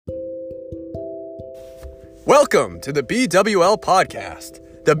Welcome to the BWL Podcast.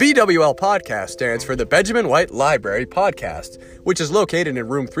 The BWL Podcast stands for the Benjamin White Library Podcast, which is located in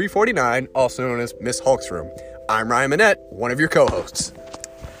room 349, also known as Miss Hulk's room. I'm Ryan Manette, one of your co-hosts.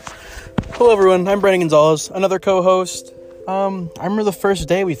 Hello everyone, I'm Brandon Gonzalez, another co-host. I remember the first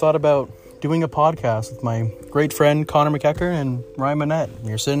day we thought about doing a podcast with my great friend Connor McEcker and Ryan Manette. We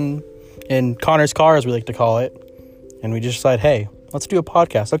were sitting in Connor's car, as we like to call it, and we just decided, hey, let's do a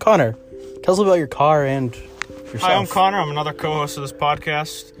podcast. So Connor, tell us a little about your car and yourself. Hi, I'm Connor. I'm another co-host of this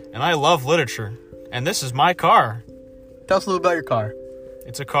podcast, and I love literature. And this is my car. Tell us a little about your car.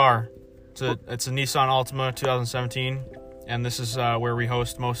 It's a car. It's a Nissan Altima 2017, and this is where we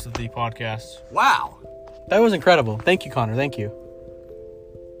host most of the podcasts. Wow. That was incredible. Thank you, Connor. Thank you.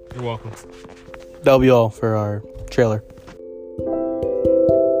 You're welcome. That'll be all for our trailer.